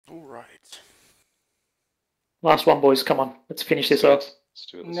Last one, boys. Come on, let's finish this off. Let's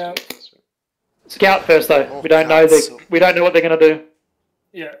do it. No. Scout first, though. We don't know we don't know what they're gonna do.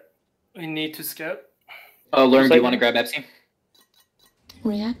 Yeah, we need to scout. Oh, Lurm, do you want to grab Epsi?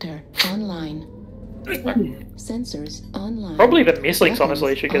 Reactor online. Sensors online. Probably the Mistlinks,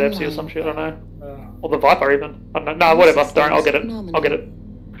 honestly, should get FC or some shit. I don't know. Or the Viper even. I don't know. No, whatever. Don't. I'll get it. I'll get it.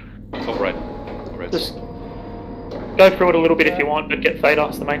 Top right. Top right. Just go through it a little bit if you want, but get Theta.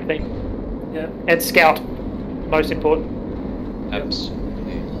 That's the main thing. Yeah. And Scout, most important.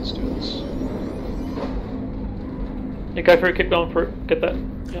 Absolutely. Let's do this. Yeah, go for it. Keep going for it. Get that.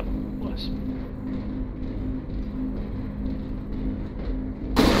 Yep. Nice.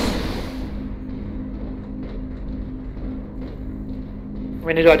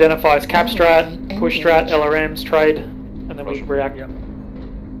 We need to identify as cap strat, push strat, LRMs, trade, and then we react. Yeah.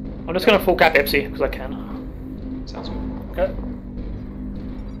 I'm just going to full cap Epsi because I can. Sounds good. Okay.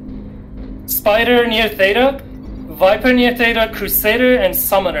 Spider near Theta, Viper near Theta, Crusader, and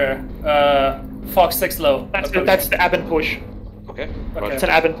Summoner. Fox 6 low. That's the ab and push. Okay. Okay. It's an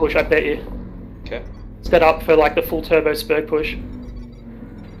ab and push, I bet you. Okay. Set up for like the full turbo spur push.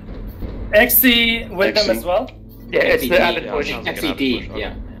 XC with them XC. as well? Yeah, it's the ab and Yeah, push. sounds like an FCD, push. Okay.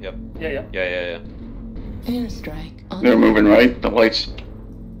 yeah. Yep. Yeah. Yeah. Airstrike. They're moving right. The lights.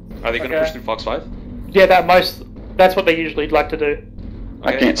 Are they going to Okay. push through Fox 5? Yeah, that's what they usually like to do.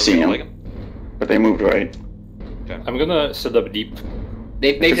 I can't see them. them, but they moved right. Okay. I'm gonna set up deep.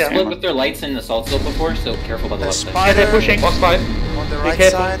 They've Yeah. split with their lights in assault slope before, so careful about the A left side. Yeah, spider they're pushing. Fox 5. on the right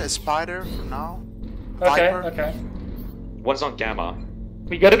careful. side, a spider for now. Okay, Viper. okay. One's on Gamma.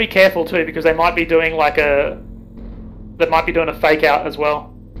 We got to be careful too because they might be doing like a fake out as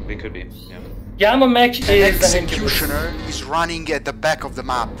well. They could be. Yeah. Gamma Mech The is an Incubus. executioner is running at the back of the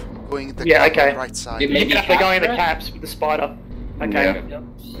map, going the Yeah, cap okay. on the right side. Maybe They're going in the cap caps with the spider. Okay, Yeah. Yep.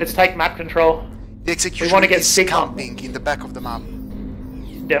 let's take map control. The executioner wanna get is Sigma. camping in the back of the map.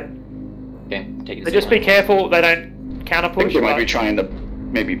 Yep. Okay, take it. So just be careful they don't counter I think push. they might but- be trying to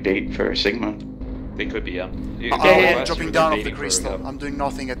maybe bait for Sigma. They could be, yeah. I'm dropping down off the crystal. I'm doing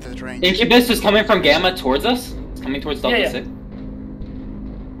nothing at that range. Incubus is coming from Gamma towards us. It's coming towards Delta Yeah, yeah. 6.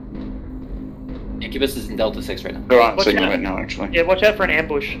 Incubus is in Delta 6 right now. They're on Watch Sigma out. right now, actually. Yeah, watch out for an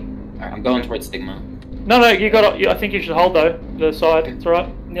ambush. Alright, I'm going towards Stigma. No, you got. I think you should hold though. The side. It's alright.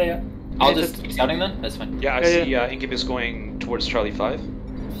 Yeah. I'll Yeah, just keep scouting then? That's fine. Yeah, I Yeah, see Incubus going towards Charlie 5.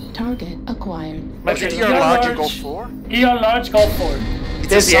 Target acquired. Make Did sure you Yeah, large large. go for? ER large, Golf 4. It's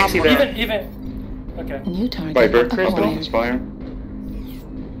There's a the XC summoner. there. Even. Okay. New target Viper, acquired. Inspire.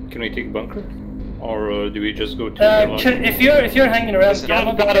 Can we take bunker? Or do we just go to If you're hanging around Listen,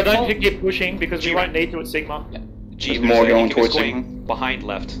 Gamma, God, I go don't careful. think keep pushing because we won't need to at Sigma. G, There's more going Incubus towards going Sigma. behind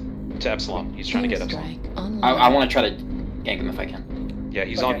left to Epsilon. He's trying to get Epsilon. Airstrike online. I want to try to gank him if I can. Yeah,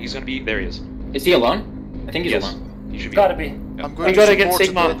 he's Okay. on. He's gonna be. There he is. Is he alone? I think he's Yes. alone. He should be. Gotta be. I'm We going gotta to get support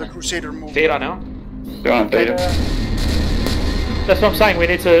Sigma. the Crusader move. Theta now. They're on Theta. That's what I'm saying. We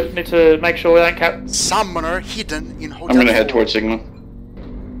need to make sure we don't cap. Summoner hidden in Hotel I'm gonna head 4. towards Sigma.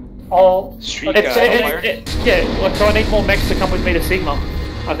 All. Street Yeah. Like, so I need more mechs to come with me to Sigma.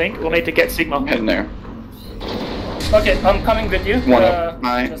 I think we'll need to get Sigma. Heading there. Okay, I'm coming with you. One up.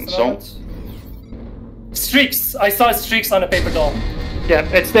 Aye, just a so? moment. Streaks. I saw streaks on a paper doll. Yeah,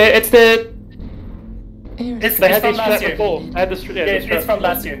 it's the It's they had from this last strat year. before. They had the strat. Yeah, Yeah, the strat it's from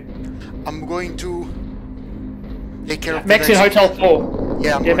before. last year. I'm going to take care of Mechs the in Hotel executioner. 4.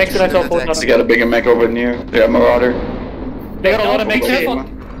 Yeah, I'm Yeah, going Mechs to in Hotel shoot 4. at Not They got a bigger mech over near. They got Marauder. They got a lot of Be mechs careful. here.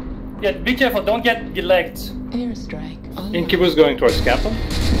 Yeah, be careful. Don't get legged. Airstrike online. Incubus going towards Kappa?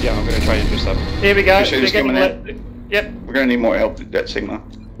 Yeah, I'm gonna try to intercept. Here we go. Crusader's They're getting coming le- Yep. We're gonna need more help at that Sigma.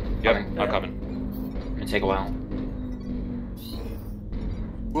 Yep, Coming. I'm coming. It'll take a while.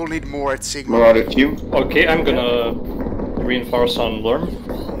 We'll need more at Sigma. Marauder Q. Okay, I'm gonna reinforce on Lurm.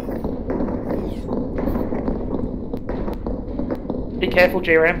 Be careful,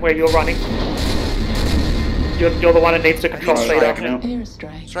 GRM, where you're running. You're the one that needs to control Strike speed now. up.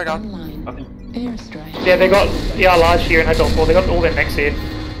 Airstrike Strike out. online. Airstrike. Yeah, they got large here in Hotel 4. They got all their mechs here.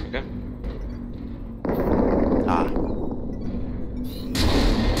 Okay.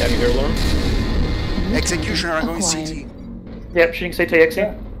 Can you hear Lurm? Executioner are going Acquired. CT. Yep, shooting CTX Yeah.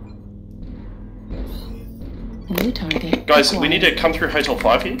 here. New target. Guys, we acquired. need to come through Hotel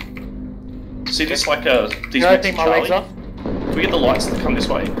 5 here. See this like these You don't mechs think in my legs Charlie? up? If we get the lights that come this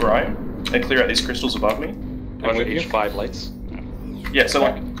way, right, and clear out these crystals above me. I'm with H5 lights. Yeah, so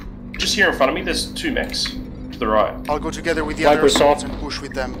like, just here in front of me, there's two mechs to the right. I'll go together with the Viper other soft. assaults and push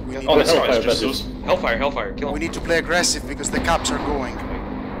with them. We need, Oh, this Hellfire, guy's just that us. Hellfire, Hellfire, kill we him. need to play aggressive because the caps are going.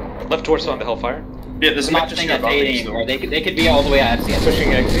 Left torso on the Hellfire. Yeah, there's a I'm mech not just saying here at above me Theta still. anymore. They could be all the way at FCS.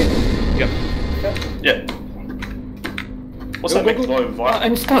 Pushing exit. Yep. Yeah. What's that MWO Viper?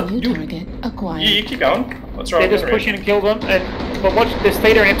 I'm stuck. New You, target acquired. You keep going. Let's roll. yeah, just push in and kill them. But watch this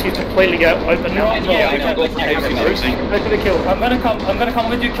theater empty completely go open now. I know. Go for Go for the kill. I'm gonna come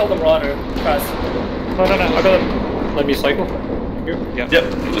with you, kill the Marauder, Chris. No, I got him. Let me cycle. Here. Yep. Yep.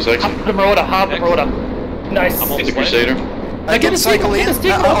 Just exit. Half the Marauder, half the Marauder. Nice. I'm It's a Crusader. I can cycle in.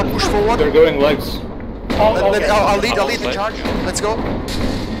 I'll push forward. They're going legs. Oh, okay. I'll lead the charge. Let's go.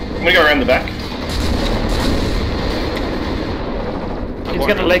 I'm gonna go around the back. He's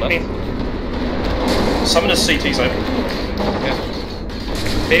gonna leg me. Summon his CT's open.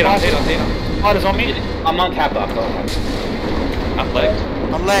 Theta. Spider's on me. I'm on cap up. Go ahead. I'm legged.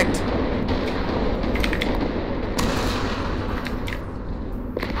 I'm lagged.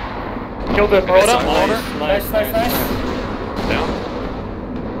 Kill the Marauder. Nice. Down.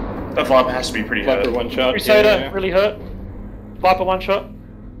 That Viper has to be pretty hurt. Viper one shot. Crusader really hurt. Viper one shot.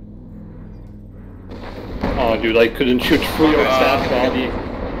 Oh, dude, I couldn't shoot through your stat body.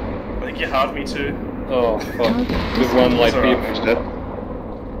 I think you hard me too. Oh, fuck. Good one, light beam. Alright. He's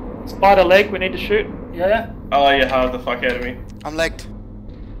dead. Spider leg, we need to shoot. Yeah. Oh, you hard the fuck out of me. I'm lagged.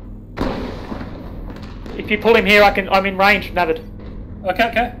 If you pull him here, I'm in range, Navid.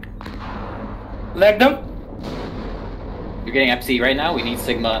 Okay. Leg them. You're getting FC right now. We need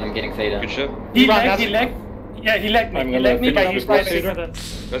Sigma, and I'm getting Theta. Good shit. He run legged. Navid. Yeah, he legged me. I'm He gonna legged me, but finish he's the right Crusader. there.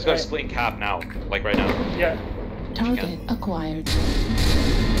 Let's go splitting cap now. Like right now. Yeah. Target acquired.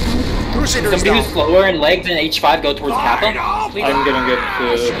 Crusader is Somebody down. who's slower and legs in H5 go towards Kappa. I'm gonna get.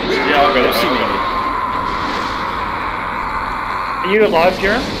 Yeah, I'll go FC. Are you alive,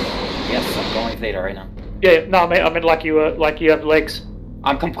 Jerem? Yes, I'm going Theta right now. Yeah, no, I mean like you have legs.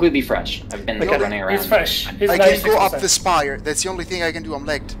 I'm completely fresh. I've been Okay. running around. He's fresh. He's I can go 96%. up the spire. That's the only thing I can do. I'm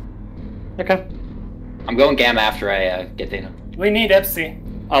lagged. Okay. I'm going Gamma after I get Theta. We need FC.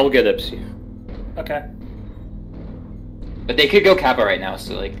 I'll get FC. Okay. But they could go Kappa right now,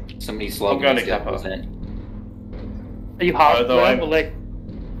 so like somebody slow. I'm going to needs Kappa. goes in. Are you hard though or leg?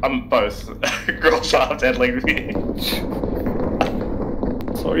 I'm both. Girl shaft and leg with me.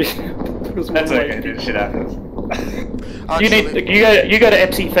 Sorry. That's okay, dude. Shit happens. You need you go to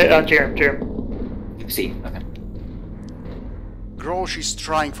MC Jerem. FC. Okay. Grosh is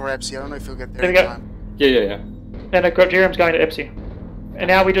trying for Epsi. I don't know if he'll get there There in we go. time. Yeah. And Jerem's going to Epsi. And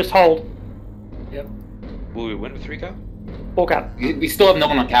now we just hold. Yep. Will we win with 3K? Walk out. We still have no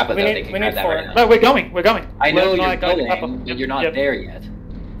one on Kappa We though. need- They can we grab need that four. right now. No, we're going. I know Let's you're not go to Kappa. going, but you're not Yep. there yet.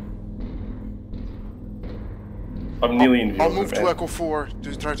 I'm nearly in view. I'll move to Echo 4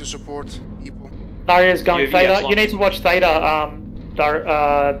 to try to support people. Naria's going Yeah, Theta. yeah, You need to watch Theta.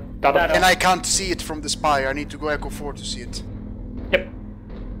 Dada. And I can't see it from the spire. I need to go Echo 4 to see it. Yep.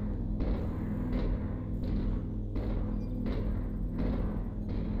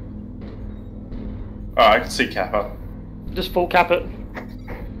 Oh, I can see Kappa. Just full cap it.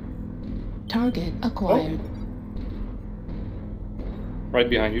 Target acquired. Right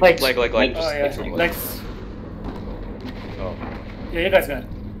behind you. Legs. Leg. Oh Just yeah. some Legs. Oh. Yeah, you guys got it.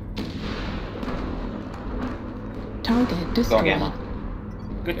 Target destroyed. Gamma.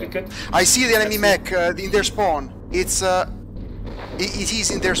 Good. I see the enemy mech in their spawn. It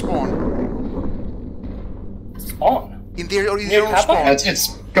is in their spawn. Spawn. In their own Kappa? spawn. It's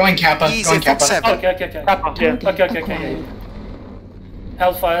going Kappa. He's Going at Fox Kappa. 7. Okay. Kappa, yeah. Target Okay. acquired.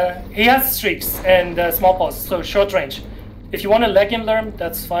 Hellfire. He has streaks and small paws, so short range. If you want to leg him, Lerm,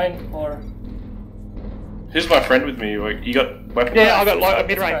 that's fine. Or Who's my friend with me? You got weapon? Yeah, I got like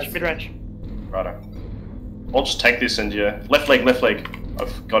mid range. Righto. I'll just take this and yeah. Left leg.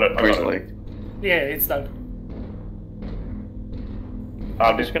 I've got it. I Where's got the it. leg? yeah, it's done.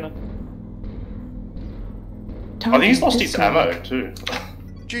 I'm just gonna. I think he's Target lost his destroyed. ammo too.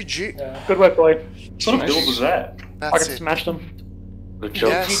 GG. Yeah. Good work, boy. What sort of build was that? I That's can it. smash them. Good job.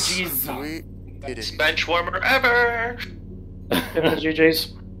 Yes, GG's. we did it. Bench warmer ever!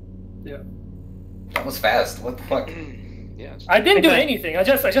 GG's. That was fast. What the fuck? Yeah. I didn't do Okay. anything. I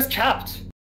just capped.